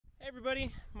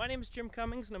everybody, my name is Jim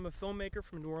Cummings and I'm a filmmaker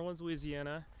from New Orleans,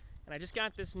 Louisiana, and I just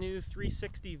got this new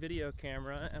 360 video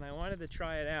camera and I wanted to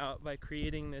try it out by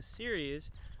creating this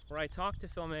series where I talk to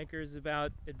filmmakers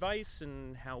about advice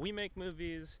and how we make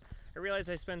movies. I realize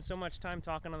I spend so much time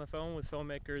talking on the phone with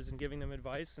filmmakers and giving them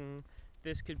advice, and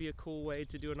this could be a cool way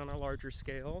to do it on a larger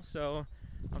scale, so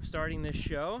I'm starting this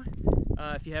show.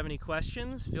 If you have any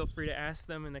questions, feel free to ask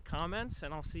them in the comments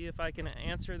and I'll see if I can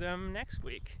answer them next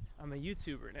week. I'm a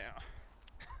YouTuber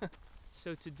now.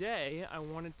 So today I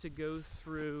wanted to go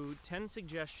through 10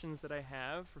 suggestions that I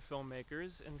have for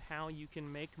filmmakers and how you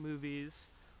can make movies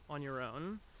on your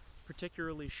own,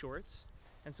 particularly shorts.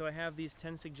 And so I have these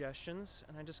 10 suggestions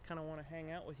and I just kind of want to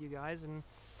hang out with you guys and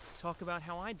talk about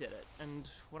how I did it and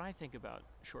what I think about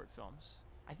short films.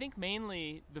 I think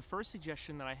mainly the first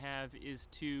suggestion that I have is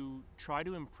to try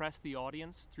to impress the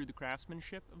audience through the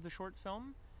craftsmanship of the short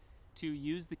film, to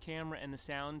use the camera and the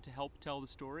sound to help tell the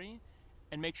story,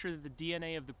 and make sure that the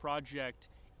DNA of the project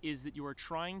is that you are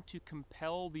trying to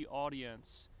compel the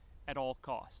audience at all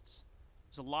costs.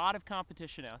 There's a lot of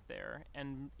competition out there,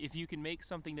 and if you can make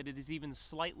something that it is even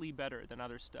slightly better than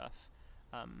other stuff,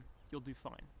 you'll do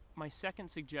fine. My second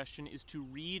suggestion is to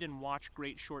read and watch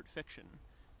great short fiction.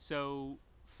 So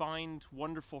find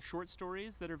wonderful short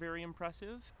stories that are very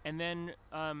impressive. And then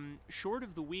Short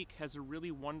of the Week has a really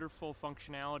wonderful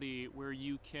functionality where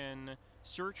you can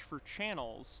search for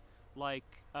channels like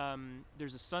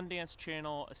there's a Sundance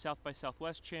channel, a South by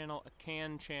Southwest channel, a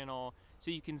Cannes channel,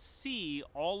 so you can see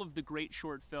all of the great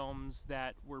short films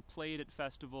that were played at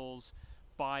festivals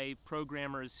by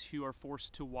programmers who are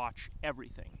forced to watch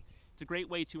everything. It's a great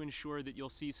way to ensure that you'll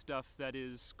see stuff that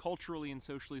is culturally and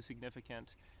socially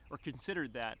significant, or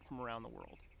considered that, from around the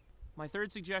world. My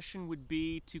third suggestion would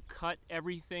be to cut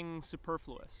everything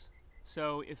superfluous.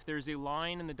 So if there's a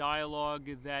line in the dialogue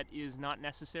that is not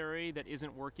necessary, that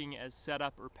isn't working as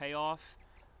setup or payoff,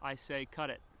 I say cut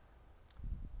it.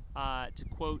 To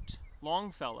quote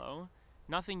Longfellow,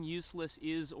 "Nothing useless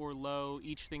is or low,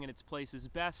 each thing in its place is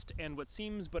best, and what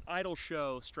seems but idle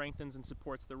show strengthens and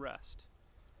supports the rest."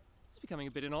 It's becoming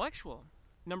a bit intellectual.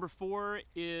 Number 4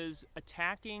 is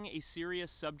attacking a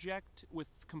serious subject with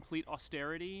complete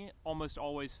austerity almost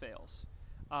always fails.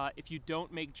 If you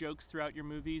don't make jokes throughout your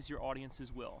movies, your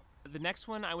audiences will. The next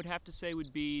one I would have to say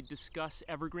would be discuss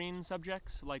evergreen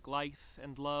subjects like life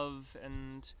and love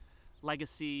and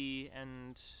legacy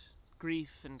and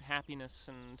grief and happiness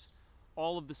and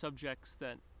all of the subjects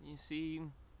that you see,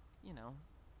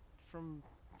 from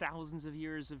thousands of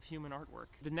years of human artwork.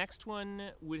 The next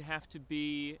one would have to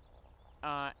be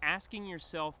asking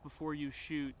yourself before you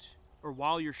shoot or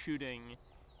while you're shooting,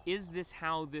 is this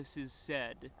how this is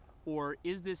said? Or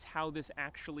is this how this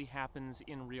actually happens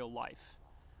in real life?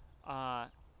 I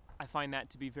find that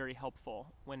to be very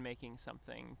helpful when making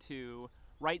something, to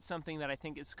write something that I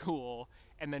think is cool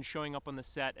and then showing up on the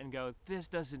set and go, this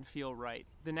doesn't feel right.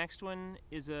 The next one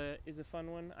is a fun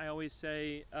one. I always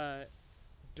say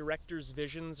directors'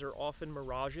 visions are often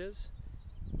mirages,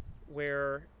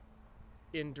 where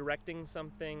in directing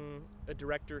something, a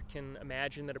director can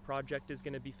imagine that a project is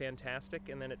going to be fantastic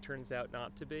and then it turns out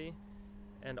not to be,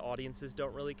 and audiences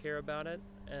don't really care about it.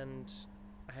 And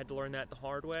I had to learn that the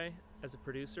hard way as a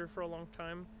producer for a long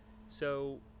time.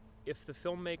 So if the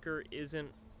filmmaker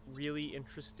isn't really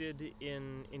interested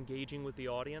in engaging with the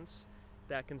audience,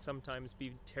 that can sometimes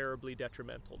be terribly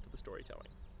detrimental to the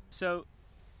storytelling. So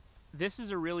this is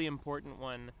a really important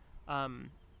one.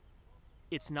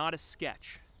 It's not a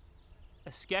sketch.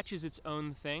 A sketch is its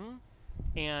own thing,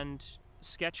 and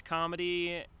sketch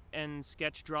comedy and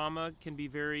sketch drama can be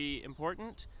very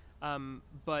important,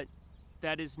 but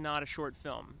that is not a short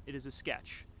film. It is a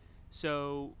sketch.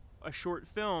 So a short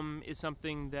film is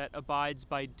something that abides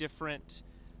by different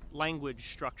language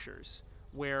structures,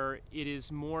 where it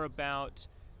is more about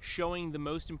showing the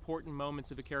most important moments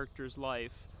of a character's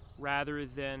life rather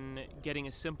than getting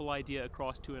a simple idea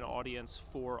across to an audience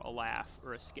for a laugh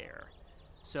or a scare.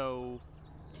 So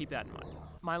keep that in mind.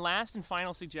 My last and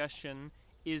final suggestion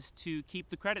is to keep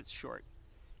the credits short.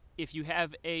 If you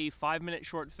have a 5-minute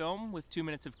short film with 2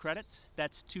 minutes of credits,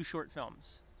 that's 2 short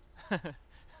films.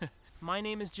 My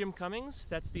name is Jim Cummings.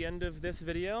 That's the end of this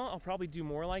video. I'll probably do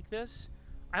more like this.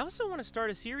 I also want to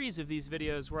start a series of these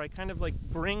videos where I kind of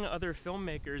bring other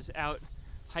filmmakers out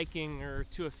hiking or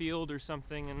to a field or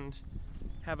something and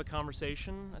have a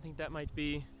conversation. I think that might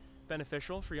be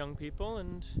beneficial for young people,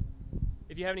 and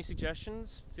if you have any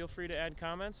suggestions, feel free to add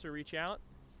comments or reach out.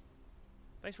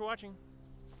 Thanks for watching.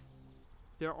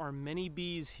 There are many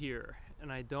bees here,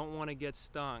 and I don't want to get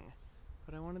stung,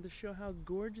 but I wanted to show how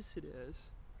gorgeous it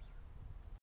is.